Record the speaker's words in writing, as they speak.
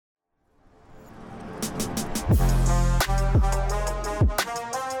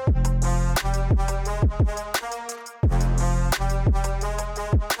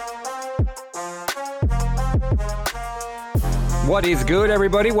What is good,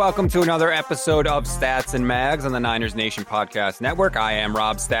 everybody? Welcome to another episode of Stats and Mags on the Niners Nation Podcast Network. I am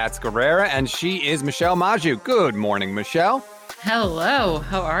Rob Stats Guerrera, and she is Michelle Magdziuk. Good morning, Michelle. Hello.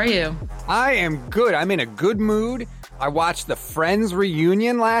 How are you? I am good. I'm in a good mood. I watched the Friends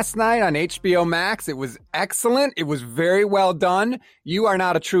reunion last night on HBO Max. It was excellent. It was very well done. You are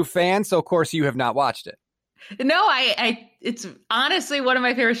not a true fan, so of course you have not watched it. No, it's honestly one of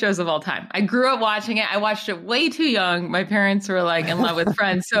my favorite shows of all time. I grew up watching it. I watched it way too young. My parents were like in love with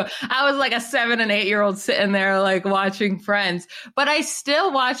Friends. So I was like a 7 and 8 year old sitting there like watching Friends, but I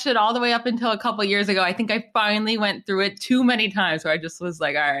still watched it all the way up until a couple years ago. I think I finally went through it too many times where I just was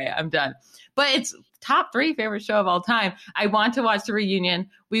like, all right, I'm done. But it's top 3 favorite show of all time. I want to watch the reunion.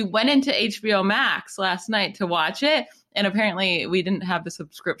 We went into HBO Max last night to watch it. And apparently we didn't have the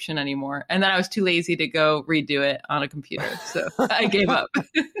subscription anymore. And then I was too lazy to go redo it on a computer. So I gave up.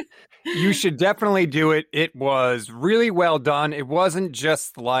 You should definitely do it. It was really well done. It wasn't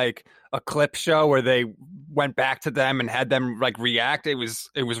just like a clip show where they went back to them and had them like react. It was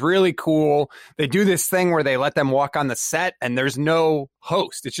really cool. They do this thing where they let them walk on the set and there's no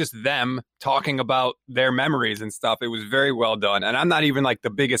host. It's just them talking about their memories and stuff. It was very well done. And I'm not even like the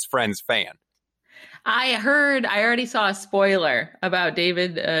biggest Friends fan. I already saw a spoiler about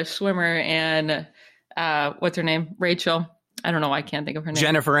David Schwimmer and what's her name? Rachel. I don't know why I can't think of her name.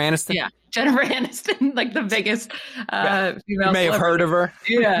 Jennifer Aniston? Yeah, Jennifer Aniston, like the biggest female. You may have heard of her.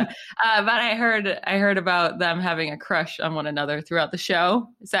 Yeah, but I heard about them having a crush on one another throughout the show.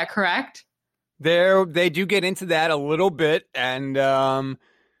 Is that correct? They do get into that a little bit, and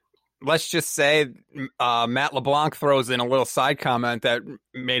let's just say Matt LeBlanc throws in a little side comment that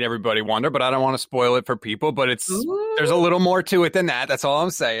made everybody wonder, but I don't want to spoil it for people, but there's a little more to it than that. That's all I'm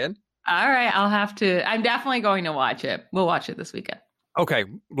saying. All right. I'm definitely going to watch it. We'll watch it this weekend. Okay.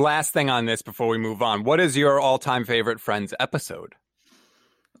 Last thing on this before we move on. What is your all-time favorite Friends episode?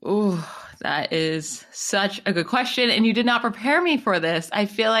 Ooh, that is such a good question. And you did not prepare me for this. I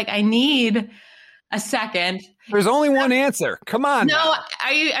feel like I need a second. There's only one answer. Come on. No, now.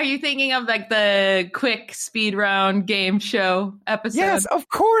 are you thinking of like the quick speed round game show episode? Yes, of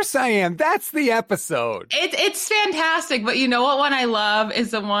course I am. That's the episode. It's fantastic, but you know what one I love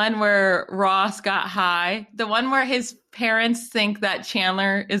is the one where Ross got high. The one where his parents think that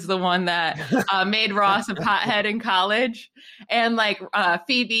Chandler is the one that made Ross a pothead in college. And like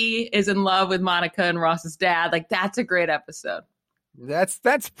Phoebe is in love with Monica and Ross's dad. Like that's a great episode.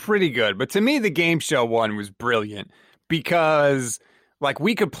 That's pretty good. But to me, the game show one was brilliant because like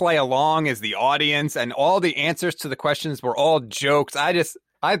we could play along as the audience and all the answers to the questions were all jokes. I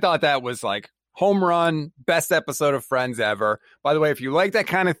thought that was like home run, best episode of Friends ever. By the way, if you like that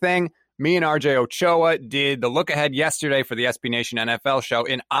kind of thing, me and RJ Ochoa did the look ahead yesterday for the SB Nation NFL show.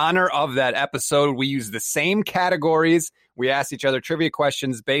 In honor of that episode, we used the same categories. We asked each other trivia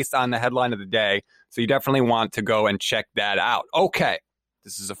questions based on the headline of the day. So you definitely want to go and check that out. Okay,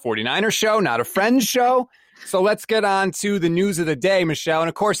 this is a 49ers show, not a Friends show. So let's get on to the news of the day, Michelle. And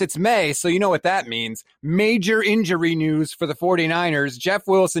of course, it's May, so you know what that means. Major injury news for the 49ers. Jeff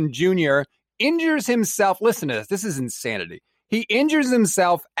Wilson Jr. injures himself. Listen to this. This is insanity. He injures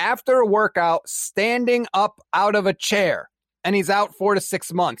himself after a workout standing up out of a chair. And he's out 4 to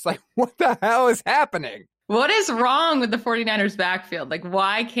 6 months. Like, what the hell is happening? What is wrong with the 49ers backfield? Like,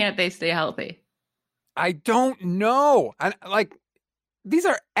 why can't they stay healthy? I don't know. These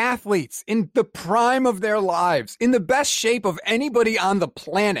are athletes in the prime of their lives, in the best shape of anybody on the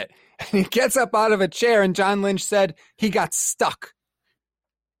planet. And he gets up out of a chair, and John Lynch said he got stuck.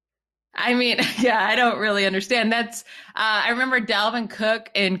 I mean, yeah, I don't really understand. I remember Dalvin Cook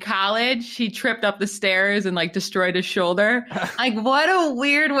in college. He tripped up the stairs and like destroyed his shoulder. Like, what a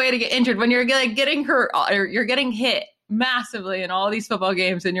weird way to get injured when you're like getting hurt or you're getting hit massively in all these football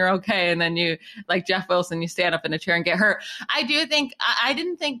games and you're okay. And then you, like Jeff Wilson, you stand up in a chair and get hurt. I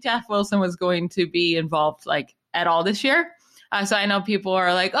didn't think Jeff Wilson was going to be involved like at all this year. So I know people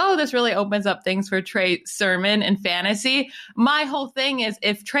are like, oh, this really opens up things for Trey Sermon in fantasy. My whole thing is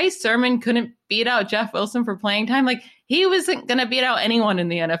if Trey Sermon couldn't beat out Jeff Wilson for playing time, like he wasn't going to beat out anyone in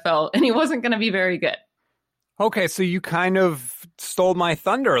the NFL and he wasn't going to be very good. Okay, so you kind of stole my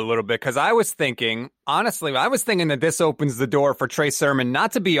thunder a little bit because I was thinking that this opens the door for Trey Sermon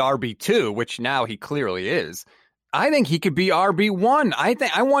not to be RB2, which now he clearly is. I think he could be RB1.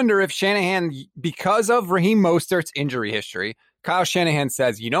 I wonder if Shanahan, because of Raheem Mostert's injury history, Kyle Shanahan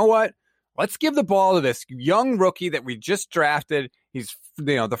says, you know what? Let's give the ball to this young rookie that we just drafted. He's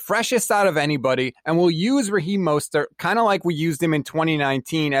the freshest out of anybody, and we'll use Raheem Mostert kind of like we used him in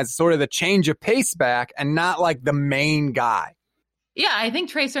 2019 as sort of the change of pace back and not like the main guy. Yeah, I think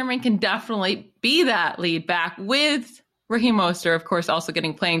Trey Sermon can definitely be that lead back with Raheem Mostert, of course, also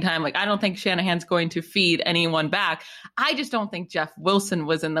getting playing time. Like, I don't think Shanahan's going to feed anyone back. I just don't think Jeff Wilson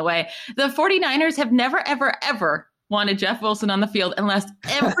was in the way. The 49ers have never, ever, ever wanted Jeff Wilson on the field unless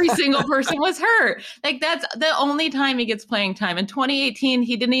every single person was hurt. Like, that's the only time he gets playing time. In 2018,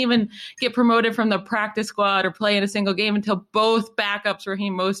 he didn't even get promoted from the practice squad or play in a single game until both backups,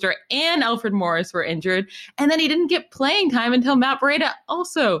 Raheem Mostert and Alfred Morris, were injured. And then he didn't get playing time until Matt Breida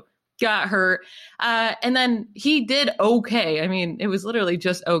also got hurt. And then he did okay. I mean, it was literally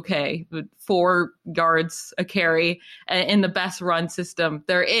just okay. 4 yards a carry in the best run system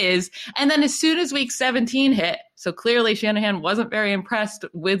there is. And then as soon as week 17 hit, so clearly Shanahan wasn't very impressed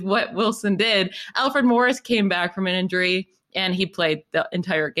with what Wilson did, Alfred Morris came back from an injury and he played the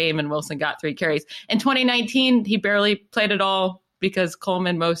entire game and Wilson got 3 carries. In 2019, he barely played at all because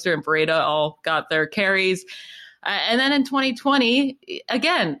Coleman, Mostert, and Breida all got their carries. And then in 2020,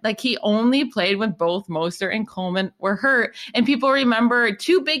 again, like, he only played when both Mostert and Coleman were hurt. And people remember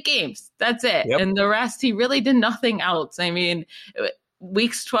 2 big games. That's it. Yep. And the rest, he really did nothing else. I mean,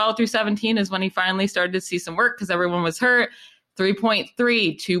 weeks 12 through 17 is when he finally started to see some work because everyone was hurt. 3.3,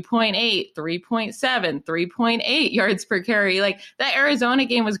 2.8, 3.7, 3.8 yards per carry. Like, that Arizona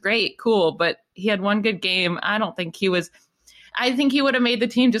game was great. Cool. But he had one good game. I think he would have made the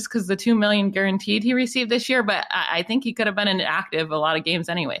team just because the $2 million guaranteed he received this year, but I think he could have been inactive a lot of games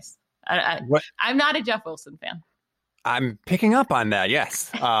anyways. I'm not a Jeff Wilson fan. I'm picking up on that, yes.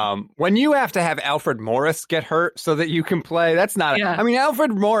 When you have to have Alfred Morris get hurt so that you can play, that's not... Yeah. I mean,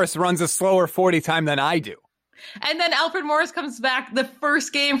 Alfred Morris runs a slower 40 time than I do. And then Alfred Morris comes back the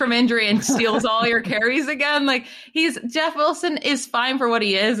first game from injury and steals all your carries again. Like, Jeff Wilson is fine for what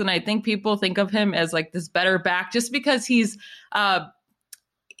he is. And I think people think of him as like this better back just because he's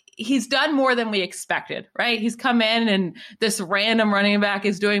done more than we expected, right? He's come in and this random running back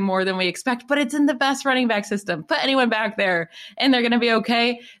is doing more than we expect, but it's in the best running back system. Put anyone back there and they're going to be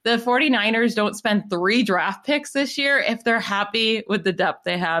okay. The 49ers don't spend 3 draft picks this year if they're happy with the depth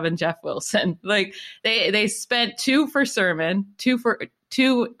they have in Jeff Wilson. Like, they spent 2 for Sermon,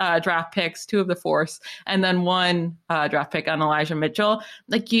 2 draft picks, 2 of the fourths, and then 1 draft pick on Elijah Mitchell.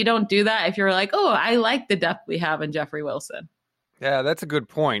 Like, you don't do that if you're like, oh, I like the depth we have in Jeffrey Wilson. Yeah, that's a good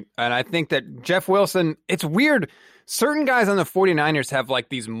point. And I think that Jeff Wilson, it's weird. Certain guys on the 49ers have like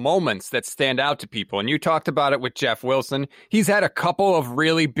these moments that stand out to people. And you talked about it with Jeff Wilson. He's had a couple of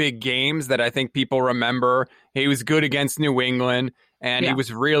really big games that I think people remember. He was good against New England and he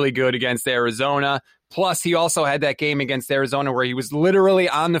was really good against Arizona. Plus, he also had that game against Arizona where he was literally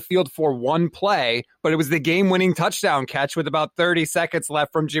on the field for 1 play, but it was the game-winning touchdown catch with about 30 seconds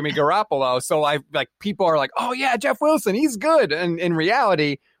left from Jimmy Garoppolo. So, people are like, oh, yeah, Jeff Wilson, he's good. And in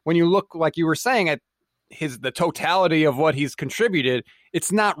reality, when you look, like you were saying, at the totality of what he's contributed,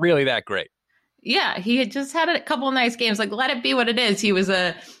 it's not really that great. Yeah, he had just had a couple of nice games. Like, let it be what it is. He was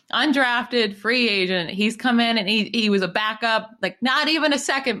a undrafted free agent. He's come in and he was a backup, like not even a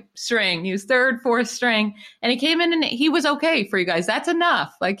second string. He was 3rd, 4th string. And he came in and he was okay for you guys. That's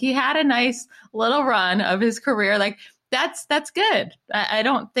enough. Like, he had a nice little run of his career. Like, that's good. I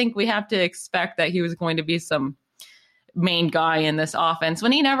don't think we have to expect that he was going to be some main guy in this offense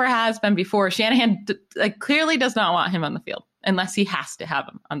when he never has been before. Shanahan clearly does not want him on the field unless he has to have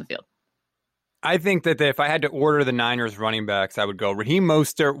him on the field. I think that if I had to order the Niners running backs, I would go Raheem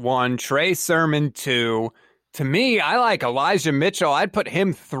Mostert 1, Trey Sermon 2. To me, I like Elijah Mitchell. I'd put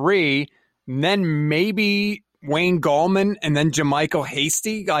him 3, and then maybe Wayne Gallman, and then Jermichael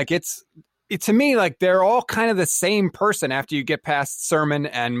Hasty. Like, it's to me, like, they're all kind of the same person after you get past Sermon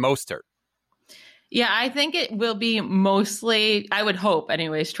and Mostert. Yeah, I think it will be mostly, I would hope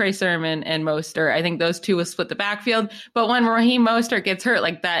anyways, Trey Sermon and Mostert. I think those 2 will split the backfield. But when Raheem Mostert gets hurt,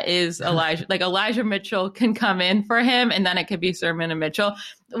 like, that is Elijah. Like, Elijah Mitchell can come in for him, and then it could be Sermon and Mitchell.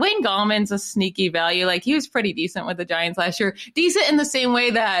 Wayne Gallman's a sneaky value. Like, he was pretty decent with the Giants last year. Decent in the same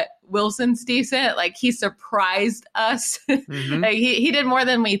way that Wilson's decent. Like, he surprised us. Mm-hmm. Like, he did more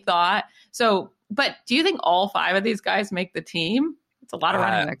than we thought. So, but do you think all 5 of these guys make the team? It's a lot of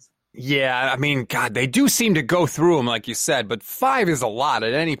running backs. Yeah, I mean, God, they do seem to go through them, like you said, but 5 is a lot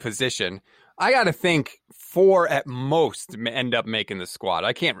at any position. I got to think 4 at most end up making the squad.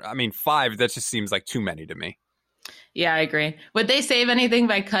 5, that just seems like too many to me. Yeah, I agree. Would they save anything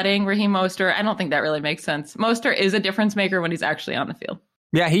by cutting Raheem Mostert? I don't think that really makes sense. Mostert is a difference maker when he's actually on the field.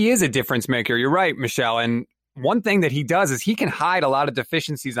 Yeah, he is a difference maker. You're right, Michelle. And one thing that he does is he can hide a lot of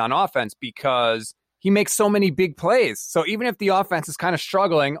deficiencies on offense because he makes so many big plays. So even if the offense is kind of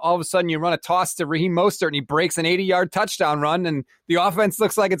struggling, all of a sudden you run a toss to Raheem Mostert and he breaks an 80-yard touchdown run and the offense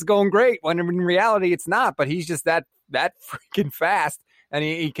looks like it's going great when in reality it's not. But he's just that freaking fast and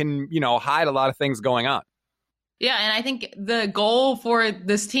he can, hide a lot of things going on. Yeah, and I think the goal for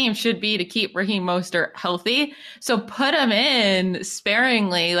this team should be to keep Raheem Mostert healthy. So put him in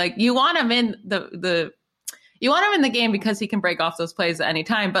sparingly. Like you want him in you want him in the game because he can break off those plays at any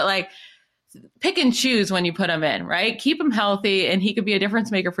time. But like pick and choose when you put him in, right? Keep him healthy, and he could be a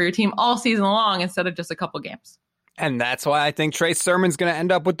difference maker for your team all season long instead of just a couple games. And that's why I think Trey Sermon's going to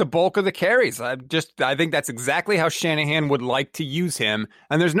end up with the bulk of the carries. I think that's exactly how Shanahan would like to use him.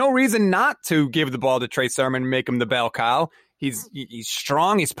 And there's no reason not to give the ball to Trey Sermon and make him the bell cow. He's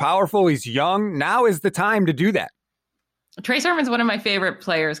strong, he's powerful, he's young. Now is the time to do that. Trey Sermon's one of my favorite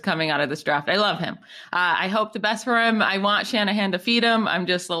players coming out of this draft. I love him. I hope the best for him. I want Shanahan to feed him. I'm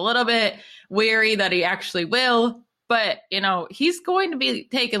just a little bit weary that he actually will. But, he's going to be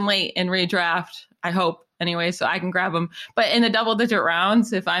taken late in redraft, I hope. Anyway, so I can grab him. But in the double-digit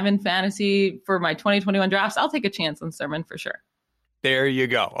rounds, if I'm in fantasy for my 2021 drafts, I'll take a chance on Sermon for sure. There you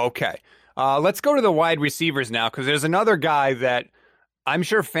go. Okay. Let's go to the wide receivers now, because there's another guy that I'm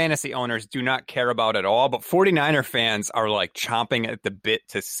sure fantasy owners do not care about at all, but 49er fans are like chomping at the bit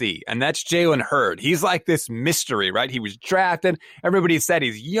to see. And that's Jalen Hurd. He's like this mystery, right? He was drafted. Everybody said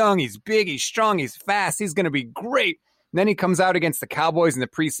he's young, he's big, he's strong, he's fast, he's going to be great. And then he comes out against the Cowboys in the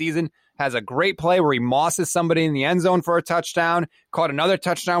preseason, has a great play where he mosses somebody in the end zone for a touchdown, caught another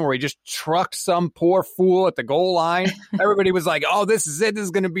touchdown where he just trucked some poor fool at the goal line. Everybody was like, oh, this is it. This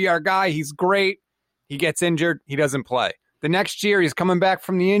is going to be our guy. He's great. He gets injured. He doesn't play. The next year, he's coming back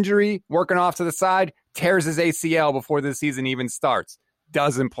from the injury, working off to the side, tears his ACL before the season even starts.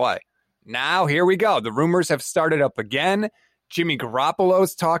 Doesn't play. Now, here we go. The rumors have started up again. Jimmy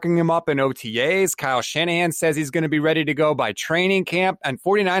Garoppolo's talking him up in OTAs. Kyle Shanahan says he's going to be ready to go by training camp. And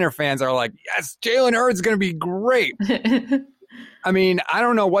 49er fans are like, yes, Jalen Hurts is going to be great. I mean, I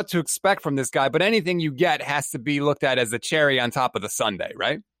don't know what to expect from this guy, but anything you get has to be looked at as a cherry on top of the sundae,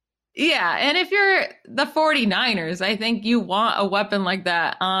 right? Yeah, and if you're the 49ers, I think you want a weapon like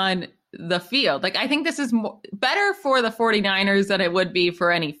that on the field. Like, I think this is better for the 49ers than it would be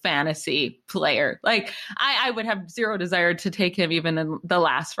for any fantasy player. Like, I would have zero desire to take him even in the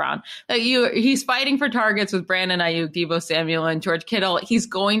last round. He's fighting for targets with Brandon Aiyuk, Deebo Samuel, and George Kittle. He's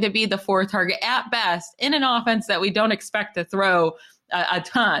going to be the fourth target at best in an offense that we don't expect to throw a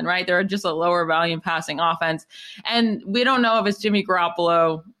ton, right? They're just a lower volume passing offense. And we don't know if it's Jimmy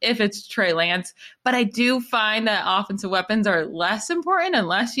Garoppolo, if it's Trey Lance, but I do find that offensive weapons are less important and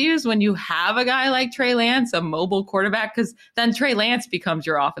less used when you have a guy like Trey Lance, a mobile quarterback, because then Trey Lance becomes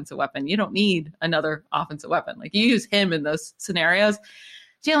your offensive weapon. You don't need another offensive weapon. Like, you use him in those scenarios.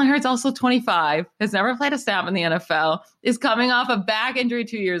 Jalen Hurts, also 25, has never played a snap in the NFL, is coming off a back injury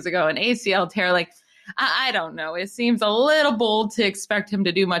 2 years ago, an ACL tear. Like, I don't know. It seems a little bold to expect him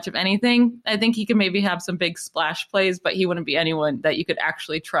to do much of anything. I think he can maybe have some big splash plays, but he wouldn't be anyone that you could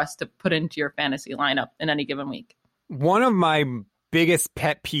actually trust to put into your fantasy lineup in any given week. One of my biggest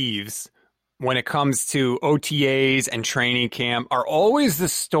pet peeves when it comes to OTAs and training camp are always the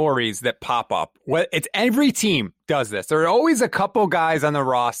stories that pop up. It's every team does this. There are always a couple guys on the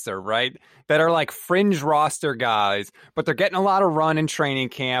roster, right, that are like fringe roster guys, but they're getting a lot of run in training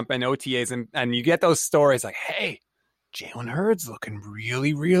camp and OTAs, and you get those stories like, hey, Jalen Hurts looking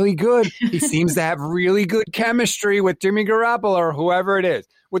really, really good. He seems to have really good chemistry with Jimmy Garoppolo or whoever it is.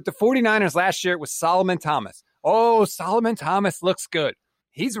 With the 49ers last year, it was Solomon Thomas. Oh, Solomon Thomas looks good.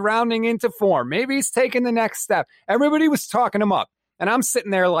 He's rounding into form. Maybe he's taking the next step. Everybody was talking him up. And I'm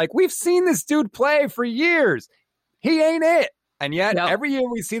sitting there like, we've seen this dude play for years. He ain't it. And yet every year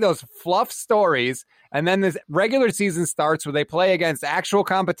we see those fluff stories. And then this regular season starts where they play against actual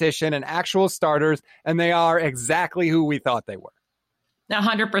competition and actual starters. And they are exactly who we thought they were.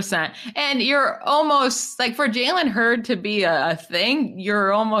 100%. And you're almost like, for Jalen Hurd to be a thing,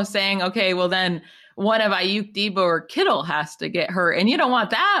 you're almost saying, okay, well then one of Aiyuk, Deebo, or Kittle has to get hurt. And you don't want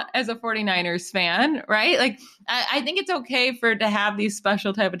that as a 49ers fan, right? Like, I think it's okay to have these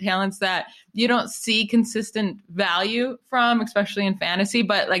special type of talents that you don't see consistent value from, especially in fantasy,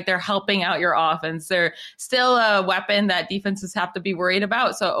 but like they're helping out your offense. They're still a weapon that defenses have to be worried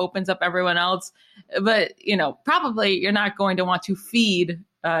about. So it opens up everyone else. But, probably you're not going to want to feed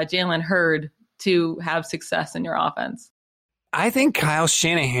Jalen Hurd to have success in your offense. I think Kyle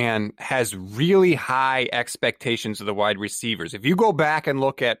Shanahan has really high expectations of the wide receivers. If you go back and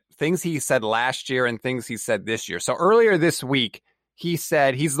look at things he said last year and things he said this year. So earlier this week, he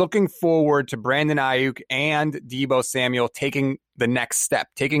said he's looking forward to Brandon Aiyuk and Deebo Samuel taking the next step,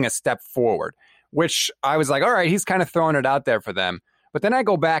 taking a step forward, which I was like, all right, he's kind of throwing it out there for them. But then I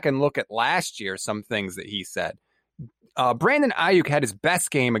go back and look at last year, some things that he said. Brandon Aiyuk had his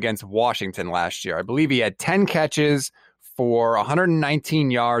best game against Washington last year. I believe he had 10 catches for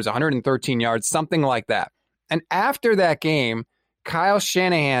 119 yards, 113 yards, something like that. And after that game, Kyle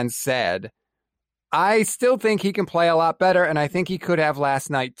Shanahan said, I still think he can play a lot better, and I think he could have last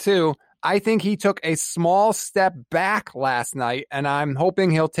night too. I think he took a small step back last night, and I'm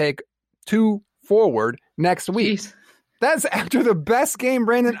hoping he'll take 2 forward next week. Jeez. That's after the best game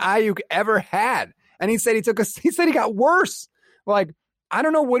Brandon Aiyuk ever had. And he said he got worse. Like, I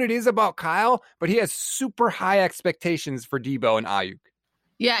don't know what it is about Kyle, but he has super high expectations for Deebo and Aiyuk.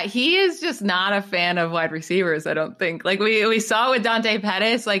 Yeah, he is just not a fan of wide receivers, I don't think. Like we saw with Dante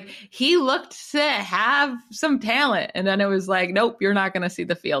Pettis, like he looked to have some talent. And then it was like, nope, you're not going to see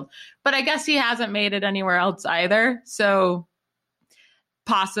the field. But I guess he hasn't made it anywhere else either. So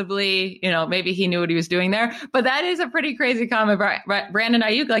possibly, maybe he knew what he was doing there. But that is a pretty crazy comment. Brandon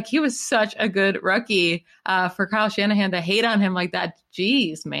Aiyuk, like he was such a good rookie for Kyle Shanahan to hate on him like that.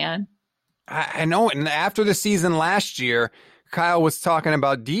 Jeez, man. I know. And after the season last year, Kyle was talking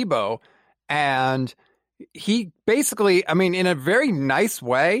about Deebo, and he basically, in a very nice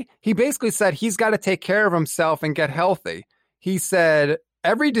way, he basically said he's got to take care of himself and get healthy. He said,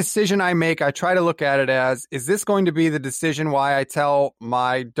 every decision I make, I try to look at it as, is this going to be the decision why I tell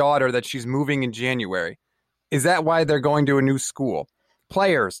my daughter that she's moving in January? Is that why they're going to a new school?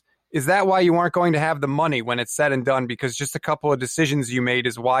 Players, is that why you aren't going to have the money when it's said and done? Because just a couple of decisions you made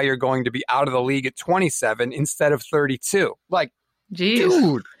is why you're going to be out of the league at 27 instead of 32. Like, jeez.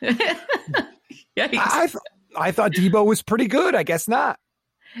 Dude. I thought Deebo was pretty good. I guess not.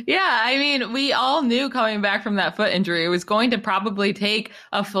 Yeah, we all knew coming back from that foot injury, it was going to probably take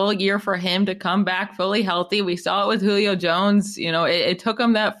a full year for him to come back fully healthy. We saw it with Julio Jones. It took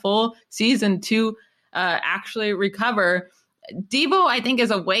him that full season to actually recover. Deebo, I think,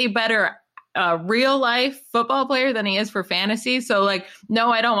 is a way better real life football player than he is for fantasy. So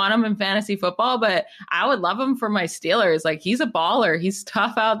no, I don't want him in fantasy football, but I would love him for my Steelers. He's a baller. He's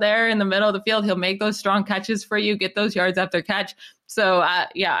tough out there in the middle of the field. He'll make those strong catches for you, get those yards after catch. So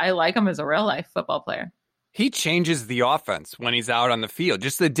I like him as a real life football player. He changes the offense when he's out on the field.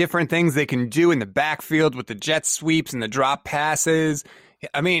 Just the different things they can do in the backfield with the jet sweeps and the drop passes.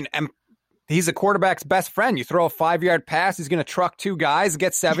 And he's a quarterback's best friend. You throw a 5-yard pass, he's going to truck 2 guys,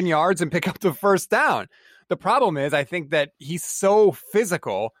 get 7 yards, and pick up the first down. The problem is, I think that he's so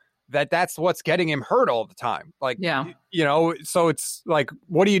physical that's what's getting him hurt all the time. So it's like,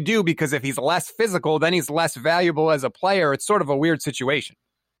 what do you do? Because if he's less physical, then he's less valuable as a player. It's sort of a weird situation.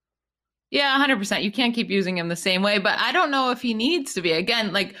 Yeah, 100%. You can't keep using him the same way, but I don't know if he needs to be.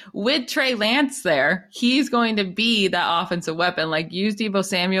 Again, with Trey Lance there, he's going to be that offensive weapon. Use Deebo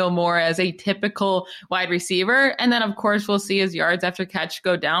Samuel more as a typical wide receiver. And then, of course, we'll see his yards after catch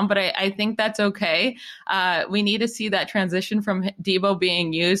go down, but I think that's okay. We need to see that transition from Deebo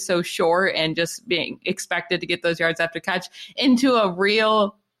being used so short and just being expected to get those yards after catch into a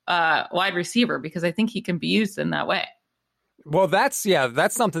real wide receiver, because I think he can be used in that way. Well, that's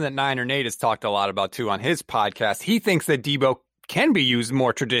something that Niner Nate has talked a lot about too on his podcast. He thinks that Deebo can be used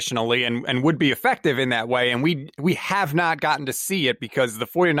more traditionally and would be effective in that way. And we have not gotten to see it because the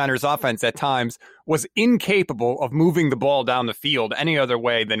 49ers offense at times was incapable of moving the ball down the field any other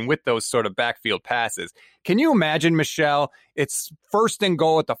way than with those sort of backfield passes. Can you imagine, Michelle? It's 1st and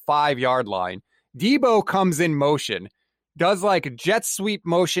goal at the 5-yard line. Deebo comes in motion, does a jet sweep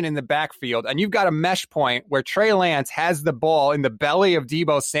motion in the backfield, and you've got a mesh point where Trey Lance has the ball in the belly of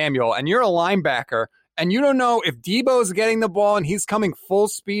Deebo Samuel, and you're a linebacker, and you don't know if Deebo's getting the ball and he's coming full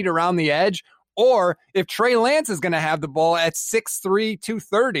speed around the edge, or if Trey Lance is going to have the ball at 6'3",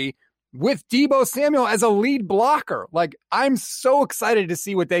 230 with Deebo Samuel as a lead blocker. I'm so excited to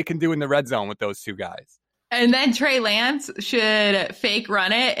see what they can do in the red zone with those 2 guys. And then Trey Lance should fake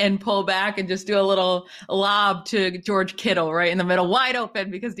run it and pull back and just do a little lob to George Kittle right in the middle, wide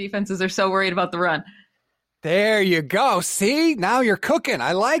open, because defenses are so worried about the run. There you go. See, now you're cooking.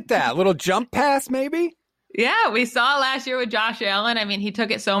 I like that. Little jump pass, maybe? Yeah, we saw last year with Josh Allen. He took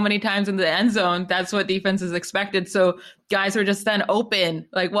it so many times in the end zone. That's what defenses expected. So guys were just then open,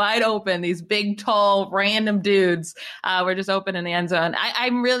 wide open. These big, tall, random dudes were just open in the end zone.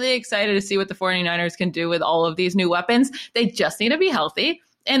 I'm really excited to see what the 49ers can do with all of these new weapons. They just need to be healthy.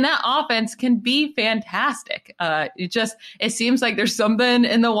 And that offense can be fantastic. It seems like there's something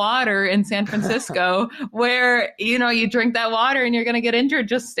in the water in San Francisco where, you drink that water and you're going to get injured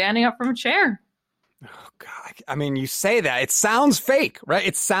just standing up from a chair. Oh, God. You say that. It sounds fake, right?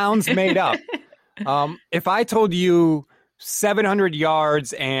 It sounds made up. If I told you 700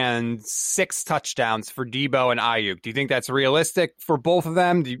 yards and 6 touchdowns for Deebo and Aiyuk, do you think that's realistic for both of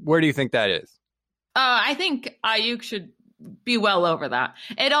them? Where do you think that is? I think Aiyuk should be well over that.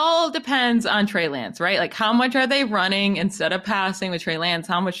 It all depends on Trey Lance, right? Like how much are they running instead of passing with Trey Lance?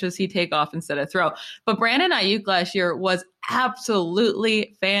 How much does he take off instead of throw? But Brandon Aiyuk last year was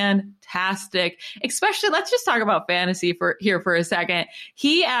absolutely fantastic. Especially, let's just talk about fantasy for a second.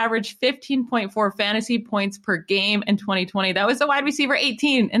 He averaged 15.4 fantasy points per game in 2020. That was the wide receiver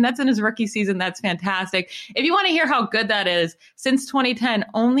 18, and that's in his rookie season. That's fantastic. If you want to hear how good that is, since 2010,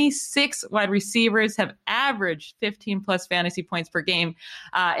 only 6 wide receivers have averaged 15 plus fantasy points per game.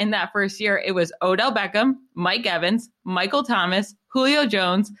 In that first year, it was Odell Beckham, Mike Evans, Michael Thomas, Julio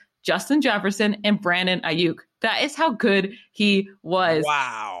Jones, Justin Jefferson, and Brandon Aiyuk. That is how good he was.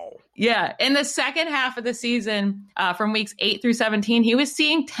 Wow. Yeah. In the second half of the season, from weeks 8 through 17, he was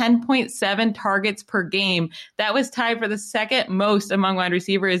seeing 10.7 targets per game. That was tied for the second most among wide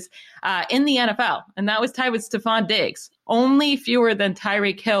receivers in the NFL. And that was tied with Stephon Diggs, only fewer than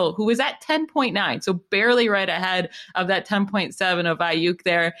Tyreek Hill, who was at 10.9. So barely right ahead of that 10.7 of Aiyuk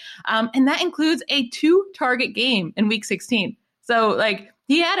there. And that includes a 2-target game in week 16. So like,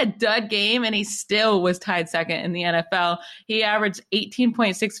 he had a dud game and he still was tied second in the NFL. He averaged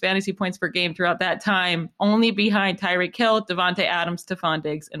 18.6 fantasy points per game throughout that time, only behind Tyreek Hill, Devontae Adams, Stephon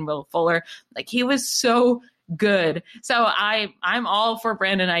Diggs, and Will Fuller. Like he was so good. So I'm all for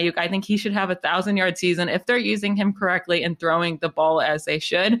Brandon Aiyuk. I think he should have 1,000-yard season if they're using him correctly and throwing the ball as they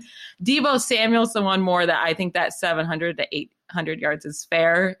should. Deebo Samuel's the one more that I think that 700 to 800 yards is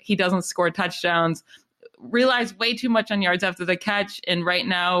fair. He doesn't score touchdowns. Relies way too much on yards after the catch. And right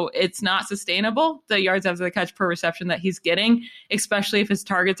now it's not sustainable, the yards after the catch per reception that he's getting, especially if his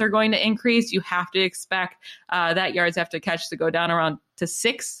targets are going to increase. You have to expect that yards after catch to go down around to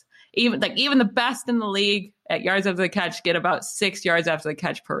 6. Even the best in the league at yards after the catch get about 6 yards after the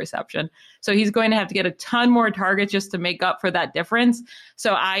catch per reception. So he's going to have to get a ton more targets just to make up for that difference.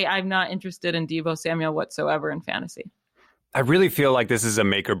 So I'm not interested in Deebo Samuel whatsoever in fantasy. I really feel like this is a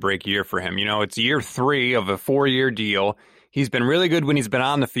make or break year for him. You know, it's year 3 of a 4-year deal. He's been really good when he's been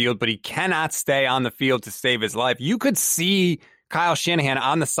on the field, but he cannot stay on the field to save his life. You could see Kyle Shanahan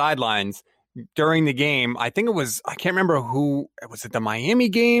on the sidelines during the game. I think it was, I can't remember who, was it the Miami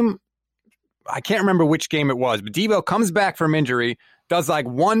game? I can't remember which game it was, but Deebo comes back from injury, does like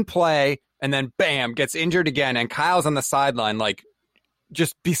one play, and then bam, gets injured again. And Kyle's on the sideline, like,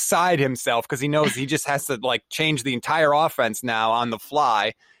 just beside himself because he knows he just has to like change the entire offense now on the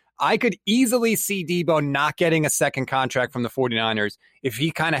fly. I could easily see Deebo not getting a second contract from the 49ers if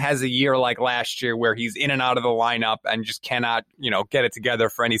he kind of has a year like last year where he's in and out of the lineup and just cannot, get it together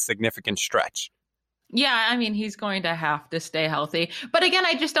for any significant stretch. Yeah, I mean, he's going to have to stay healthy. But again,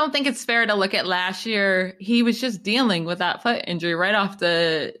 I just don't think it's fair to look at last year. He was just dealing with that foot injury right off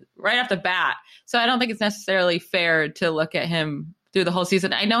the bat. So I don't think it's necessarily fair to look at him through the whole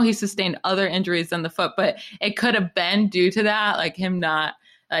season. I know he sustained other injuries than the foot, but it could have been due to that, like him not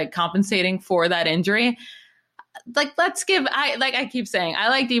like compensating for that injury. Like, I keep saying, I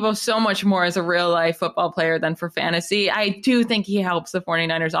like Deebo so much more as a real life football player than for fantasy. I do think he helps the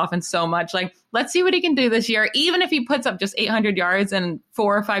 49ers offense so much. Like, let's see what he can do this year. Even if he puts up just 800 yards and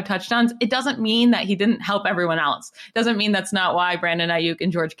 4 or 5 touchdowns, it doesn't mean that he didn't help everyone else. It doesn't mean that's not why Brandon Aiyuk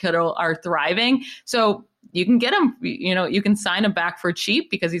and George Kittle are thriving. So you can get him, you can sign him back for cheap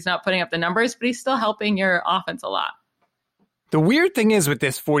because he's not putting up the numbers, but he's still helping your offense a lot. The weird thing is with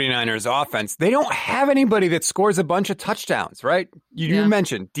this 49ers offense, they don't have anybody that scores a bunch of touchdowns, right? You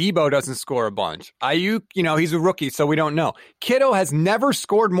mentioned Deebo doesn't score a bunch. Aiyuk, he's a rookie, so we don't know. Kittle has never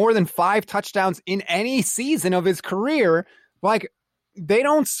scored more than 5 touchdowns in any season of his career. Like, they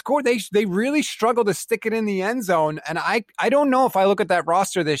don't score. They really struggle to stick it in the end zone. And I don't know if I look at that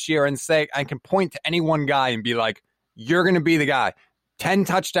roster this year and say I can point to any one guy and be like, you're going to be the guy. 10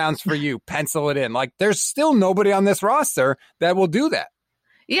 touchdowns for you. Pencil it in. Like, there's still nobody on this roster that will do that.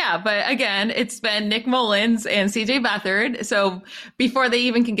 Yeah, but again, it's been Nick Mullins and CJ Beathard. So before they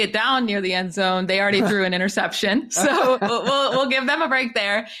even can get down near the end zone, they already threw an interception. So we'll give them a break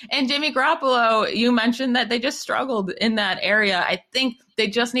there. And Jimmy Garoppolo, you mentioned that they just struggled in that area. I think they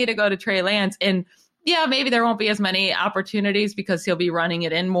just need to go to Trey Lance. And yeah, maybe there won't be as many opportunities because he'll be running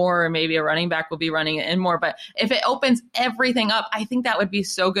it in more, or maybe a running back will be running it in more. But if it opens everything up, I think that would be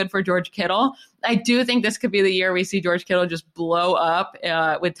so good for George Kittle. I do think this could be the year we see George Kittle just blow up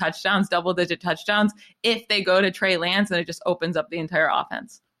with touchdowns, double-digit touchdowns, if they go to Trey Lance and it just opens up the entire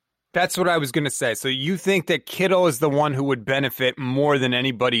offense. That's what I was going to say. So you think that Kittle is the one who would benefit more than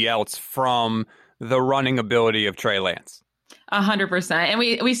anybody else from the running ability of Trey Lance? 100%. And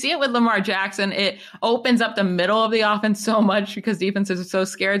we see it with Lamar Jackson. It opens up the middle of the offense so much because defenses are so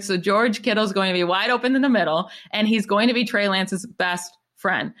scared. So George Kittle's going to be wide open in the middle, and he's going to be Trey Lance's best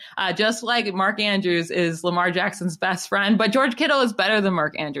friend. Just like Mark Andrews is Lamar Jackson's best friend, but George Kittle is better than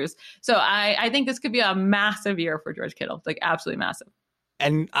Mark Andrews. So I think this could be a massive year for George Kittle, like absolutely massive.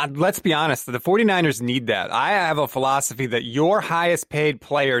 And let's be honest, the 49ers need that. I have a philosophy that your highest paid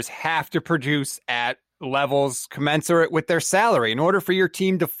players have to produce at levels commensurate with their salary in order for your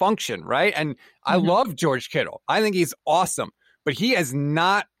team to function, right? And I love George Kittle. I think he's awesome, but he has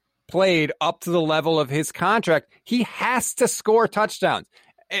not played up to the level of his contract. He has to score touchdowns.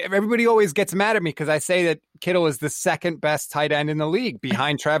 Everybody always gets mad at me because I say that Kittle is the second best tight end in the league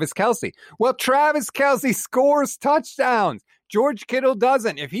behind Travis Kelce. Well, Travis Kelce scores touchdowns. George Kittle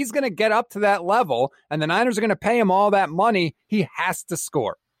doesn't. If he's going to get up to that level and the Niners are going to pay him all that money, he has to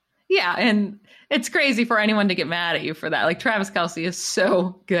score. Yeah, and it's crazy for anyone to get mad at you for that. Like, Travis Kelce is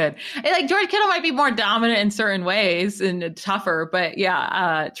so good. And, like, George Kittle might be more dominant in certain ways and tougher, but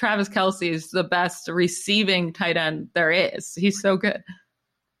yeah, Travis Kelce is the best receiving tight end there is. He's so good.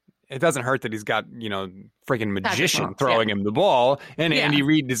 It doesn't hurt that he's got, freaking magician throwing him the ball and Andy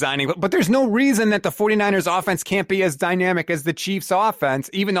Reid designing. But there's no reason that the 49ers offense can't be as dynamic as the Chiefs offense,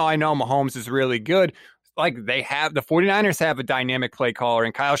 even though I know Mahomes is really good. Like, the 49ers have a dynamic play caller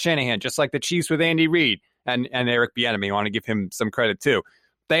in Kyle Shanahan, just like the Chiefs with Andy Reid and Eric Bieniemy. I want to give him some credit too.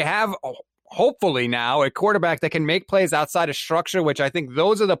 They have, hopefully now, a quarterback that can make plays outside of structure, which I think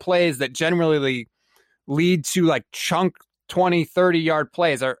those are the plays that generally lead to like chunk 20, 30-yard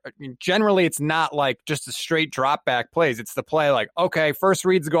plays. Generally, it's not like just a straight drop back plays. It's the play like, okay, first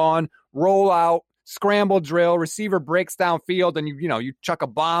read's gone, roll out, scramble drill, receiver breaks downfield, and you chuck a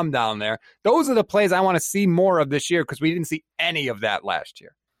bomb down there. Those are the plays I want to see more of this year because we didn't see any of that last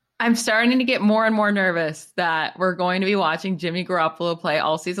year. I'm starting to get more and more nervous that we're going to be watching Jimmy Garoppolo play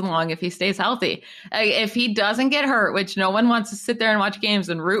all season long if he stays healthy. If he doesn't get hurt, which no one wants to sit there and watch games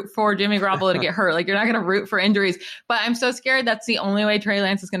and root for Jimmy Garoppolo to get hurt. Like, you're not going to root for injuries. But I'm so scared that's the only way Trey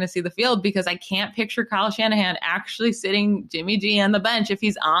Lance is going to see the field because I can't picture Kyle Shanahan actually sitting Jimmy G on the bench if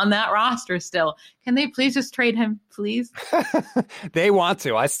he's on that roster still. Can they please just trade him, please? They want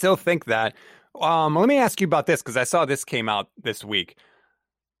to. I still think that. Let me ask you about this because I saw this came out this week.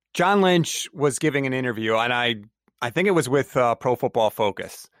 John Lynch was giving an interview, and I think it was with Pro Football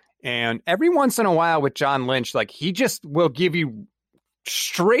Focus. And every once in a while with John Lynch, like, he just will give you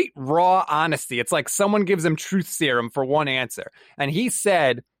straight, raw honesty. It's like someone gives him truth serum for one answer. And he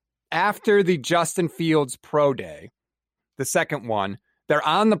said after the Justin Fields Pro Day, the second one, they're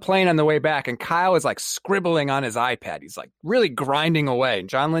on the plane on the way back, and Kyle is like scribbling on his iPad. He's like really grinding away. And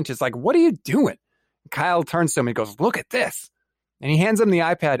John Lynch is like, "What are you doing?" And Kyle turns to him and goes, "Look at this." And he hands him the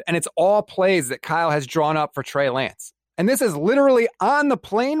iPad, and it's all plays that Kyle has drawn up for Trey Lance. And this is literally on the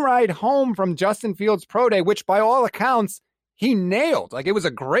plane ride home from Justin Fields' Pro Day, which by all accounts, he nailed. Like, it was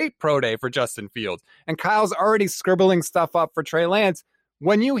a great Pro Day for Justin Fields. And Kyle's already scribbling stuff up for Trey Lance.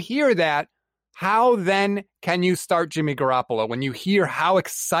 When you hear that, how then can you start Jimmy Garoppolo when you hear how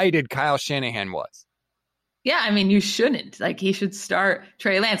excited Kyle Shanahan was? Yeah, I mean, you shouldn't. Like, he should start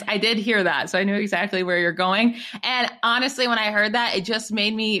Trey Lance. I did hear that, so I knew exactly where you're going. And honestly, when I heard that, it just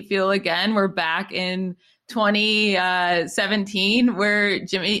made me feel again, we're back in 2017 where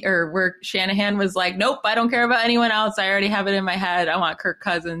Shanahan was like, nope, I don't care about anyone else. I already have it in my head. I want Kirk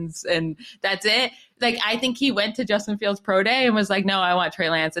Cousins, and that's it. Like, I think he went to Justin Fields Pro Day and was like, no, I want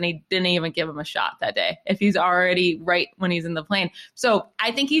Trey Lance. And he didn't even give him a shot that day if he's already right when he's in the plane. So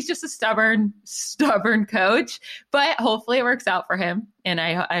I think he's just a stubborn coach, but hopefully it works out for him. And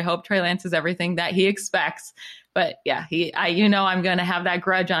I hope Trey Lance is everything that he expects. But yeah, I'm going to have that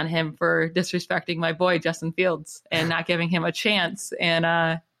grudge on him for disrespecting my boy, Justin Fields, and not giving him a chance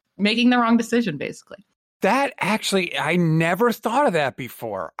and making the wrong decision, basically. That actually, I never thought of that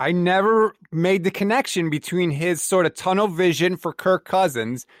before. I never made the connection between his sort of tunnel vision for Kirk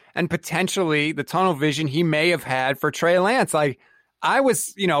Cousins and potentially the tunnel vision he may have had for Trey Lance. Like, I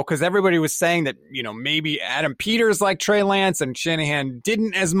was, because everybody was saying that, maybe Adam Peters liked Trey Lance and Shanahan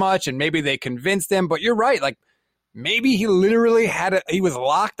didn't as much, and maybe they convinced him. But you're right. Like, maybe he literally he was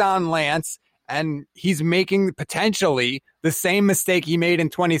locked on Lance, and he's making potentially the same mistake he made in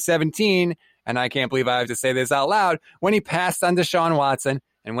 2017. And I can't believe I have to say this out loud, when he passed on Deshaun Watson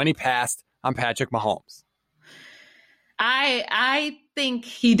and when he passed on Patrick Mahomes. I think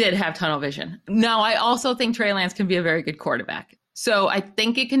he did have tunnel vision. No, I also think Trey Lance can be a very good quarterback. So I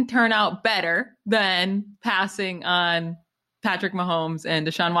think it can turn out better than passing on Patrick Mahomes and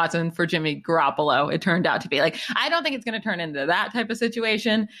Deshaun Watson for Jimmy Garoppolo. It turned out to be like, I don't think it's going to turn into that type of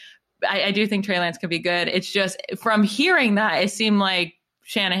situation. I do think Trey Lance can be good. It's just from hearing that, it seemed like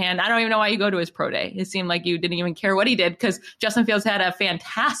Shanahan, I don't even know why you go to his pro day. It seemed like you didn't even care what he did because Justin Fields had a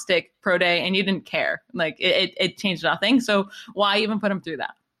fantastic pro day and you didn't care. Like it changed nothing. So why even put him through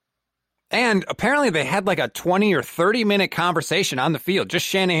that? And apparently they had like a 20 or 30-minute conversation on the field, just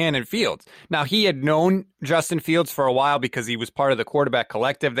Shanahan and Fields. Now, he had known Justin Fields for a while because he was part of the quarterback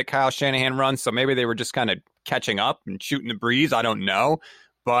collective that Kyle Shanahan runs. So maybe they were just kind of catching up and shooting the breeze. I don't know.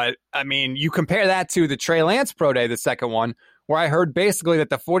 But, I mean, you compare that to the Trey Lance pro day, the second one, where I heard basically that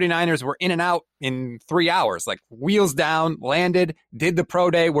the 49ers were in and out in 3 hours, like wheels down, landed, did the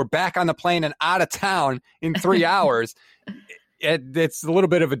pro day, were back on the plane and out of town in 3 hours. It's a little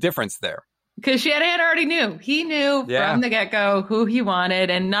bit of a difference there. Because Shanahan already knew. He knew from the get-go who he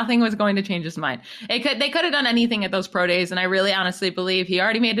wanted, and nothing was going to change his mind. They could have done anything at those pro days, and I really honestly believe he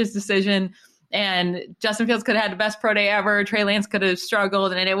already made his decision, and Justin Fields could have had the best pro day ever. Trey Lance could have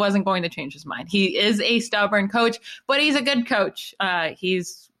struggled, and it wasn't going to change his mind. He is a stubborn coach, but he's a good coach.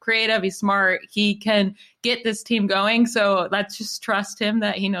 He's creative. He's smart. He can get this team going, so let's just trust him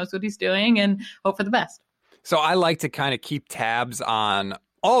that he knows what he's doing and hope for the best. So I like to kind of keep tabs on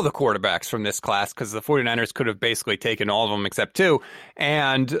all the quarterbacks from this class because the 49ers could have basically taken all of them except two.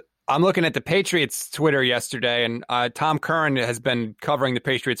 And I'm looking at the Patriots Twitter yesterday, and Tom Curran has been covering the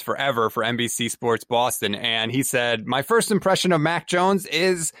Patriots forever for NBC Sports Boston. And he said, my first impression of Mac Jones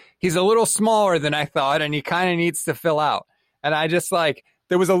is he's a little smaller than I thought, and he kind of needs to fill out. And I just like,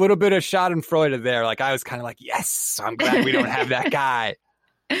 there was a little bit of schadenfreude there. Like I was kind of like, yes, I'm glad we don't have that guy.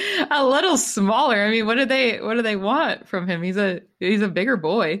 A little smaller. I mean, what do they want from him? He's a bigger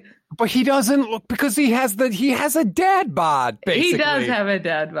boy. But he doesn't look because he has a dad bod, basically. He does have a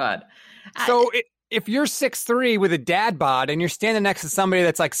dad bod. So if you're 6'3" with a dad bod and you're standing next to somebody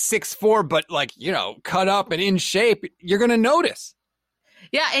that's like 6'4", but like, you know, cut up and in shape, you're going to notice.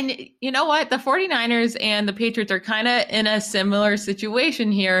 Yeah, and you know what? The 49ers and the Patriots are kind of in a similar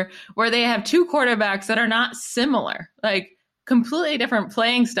situation here where they have two quarterbacks that are not similar. Like, completely different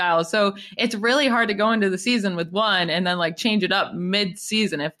playing styles. So it's really hard to go into the season with one and then like change it up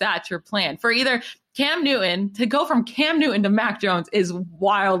mid-season if that's your plan. For either Cam Newton to go from Cam Newton to Mac Jones is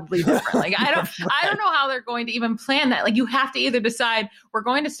wildly different. Like I don't know how they're going to even plan that. Like you have to either decide we're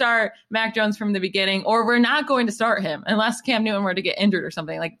going to start Mac Jones from the beginning or we're not going to start him unless Cam Newton were to get injured or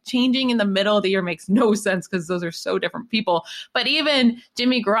something. Like changing in the middle of the year makes no sense because those are so different people. But even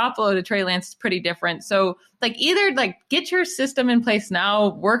Jimmy Garoppolo to Trey Lance is pretty different. So like either like get your system in place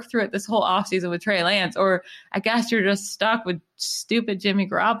now, work through it this whole offseason with Trey Lance, or I guess you're just stuck with stupid Jimmy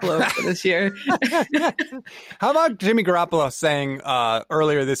Garoppolo for this year. How about Jimmy Garoppolo saying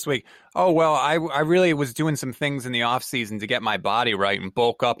earlier this week, oh, well, I really was doing some things in the offseason to get my body right and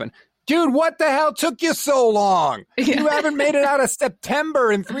bulk up. And dude, what the hell took you so long? You haven't made it out of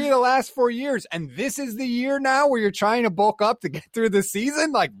September in 3 of the last 4 years. And this is the year now where you're trying to bulk up to get through the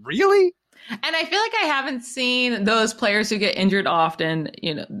season? Like, really? And I feel like I haven't seen those players who get injured often.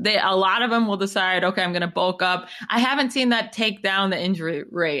 You know, a lot of them will decide, okay, I'm going to bulk up. I haven't seen that take down the injury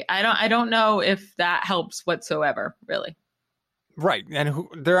rate. I don't know if that helps whatsoever, really. Right. And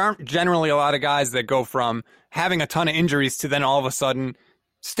there aren't generally a lot of guys that go from having a ton of injuries to then all of a sudden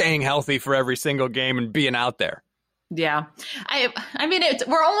staying healthy for every single game and being out there. Yeah. I mean,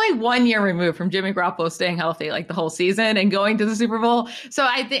 we're only 1 year removed from Jimmy Garoppolo staying healthy like the whole season and going to the Super Bowl. So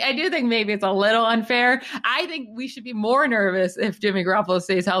I do think maybe it's a little unfair. I think we should be more nervous if Jimmy Garoppolo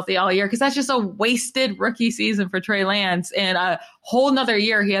stays healthy all year because that's just a wasted rookie season for Trey Lance and a whole nother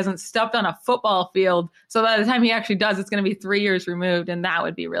year he hasn't stepped on a football field. So by the time he actually does, it's going to be 3 years removed and that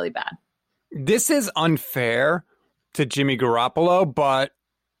would be really bad. This is unfair to Jimmy Garoppolo, but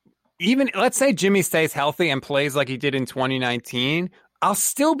even let's say Jimmy stays healthy and plays like he did in 2019, I'll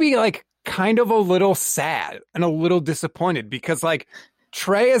still be like kind of a little sad and a little disappointed because like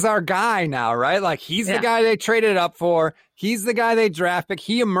Trey is our guy now, right? Like he's the guy they traded up for. He's the guy they draft pick.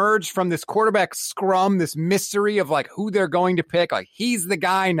 He emerged from this quarterback scrum, this mystery of like who they're going to pick. Like he's the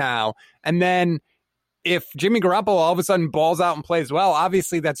guy now. And then if Jimmy Garoppolo all of a sudden balls out and plays well,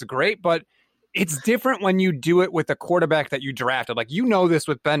 obviously that's great, but it's different when you do it with a quarterback that you drafted. Like, you know this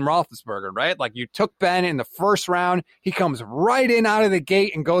with Ben Roethlisberger, right? Like, you took Ben in the first round. He comes right in out of the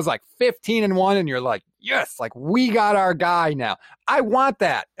gate and goes like 15-1, and you're like, yes, like, we got our guy now. I want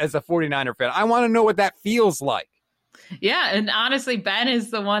that as a 49er fan. I want to know what that feels like. Yeah, and honestly, Ben is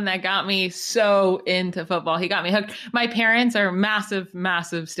the one that got me so into football. He got me hooked. My parents are massive,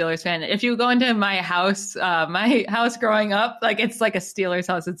 massive Steelers fan. If you go into my house growing up, like it's like a Steelers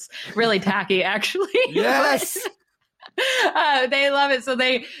house. It's really tacky, actually. Yes. They love it. So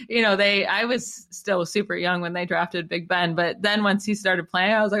I was still super young when they drafted Big Ben, but then once he started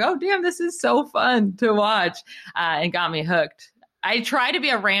playing, I was like, oh damn, this is so fun to watch, and got me hooked. I tried to be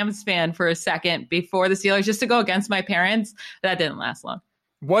a Rams fan for a second before the Steelers just to go against my parents. That didn't last long.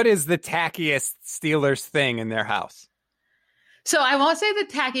 What is the tackiest Steelers thing in their house? So I won't say the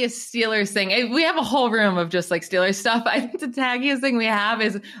tackiest Steelers thing. We have a whole room of just like Steelers stuff. I think the tackiest thing we have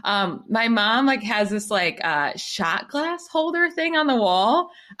is my mom like has this like shot glass holder thing on the wall.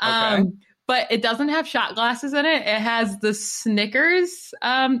 Okay. But it doesn't have shot glasses in it. It has the Snickers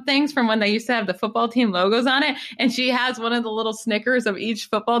things from when they used to have the football team logos on it. And she has one of the little Snickers of each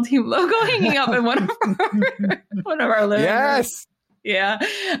football team logo hanging up in one of our living rooms. Yeah.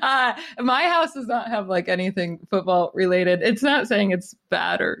 My house does not have like anything football related. It's not saying it's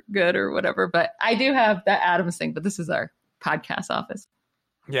bad or good or whatever, but I do have that Adams thing, but this is our podcast office.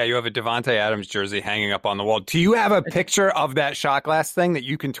 Yeah, you have a Devontae Adams jersey hanging up on the wall. Do you have a picture of that shot glass thing that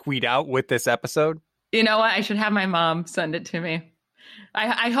you can tweet out with this episode? You know what? I should have my mom send it to me.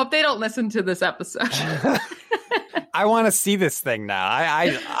 I hope they don't listen to this episode. I want to see this thing now.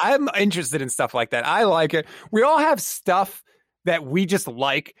 I'm interested in stuff like that. I like it. We all have stuff that we just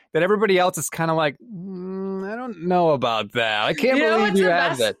like that everybody else is kind of like, I don't know about that. I can't believe you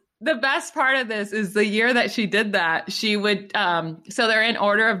have that. The best part of this is the year that she did that, she would, so they're in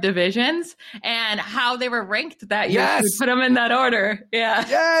order of divisions and how they were ranked that year. Yes. She would put them in that order. Yeah.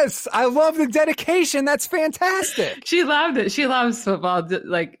 Yes. I love the dedication. That's fantastic. She loved it. She loves football.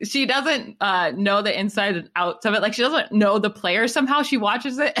 Like she doesn't know the inside and outs of it. Like she doesn't know the players somehow. She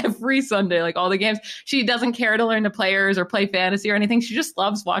watches it every Sunday, like all the games. She doesn't care to learn the players or play fantasy or anything. She just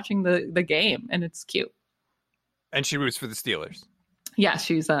loves watching the game and it's cute. And she roots for the Steelers. Yes,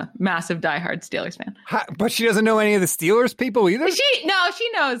 she's a massive diehard Steelers fan. But she doesn't know any of the Steelers people either? She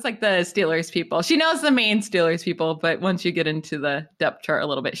knows like the Steelers people. She knows the main Steelers people, but once you get into the depth chart a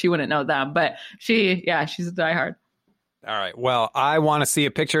little bit, she wouldn't know them. But she's a diehard. All right. Well, I want to see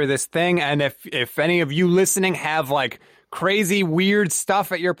a picture of this thing. And if any of you listening have like crazy, weird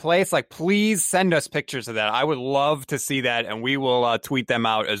stuff at your place, like please send us pictures of that. I would love to see that, and we will tweet them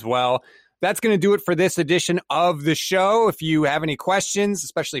out as well. That's going to do it for this edition of the show. If you have any questions,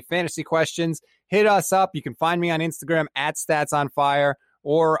 especially fantasy questions, hit us up. You can find me on Instagram at StatsOnFire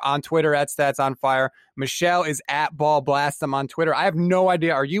or on Twitter at StatsOnFire. Michelle is at BallBlast. On Twitter. I have no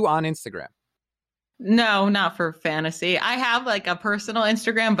idea. Are you on Instagram? No, not for fantasy. I have like a personal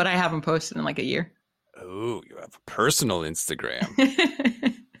Instagram, but I haven't posted in like a year. Oh, you have a personal Instagram.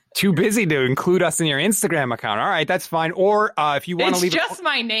 Too busy to include us in your Instagram account. All right, that's fine. Or if you want to leave... It's just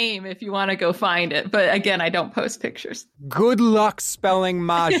my name if you want to go find it. But again, I don't post pictures. Good luck spelling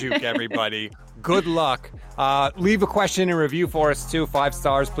Magdziuk, everybody. Good luck. Leave a question and review for us, too. 5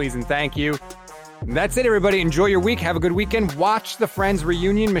 stars, please, and thank you. And that's it, everybody. Enjoy your week. Have a good weekend. Watch the Friends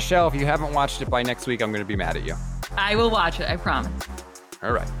reunion. Michelle, if you haven't watched it by next week, I'm going to be mad at you. I will watch it. I promise.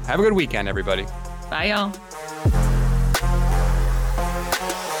 All right. Have a good weekend, everybody. Bye, y'all.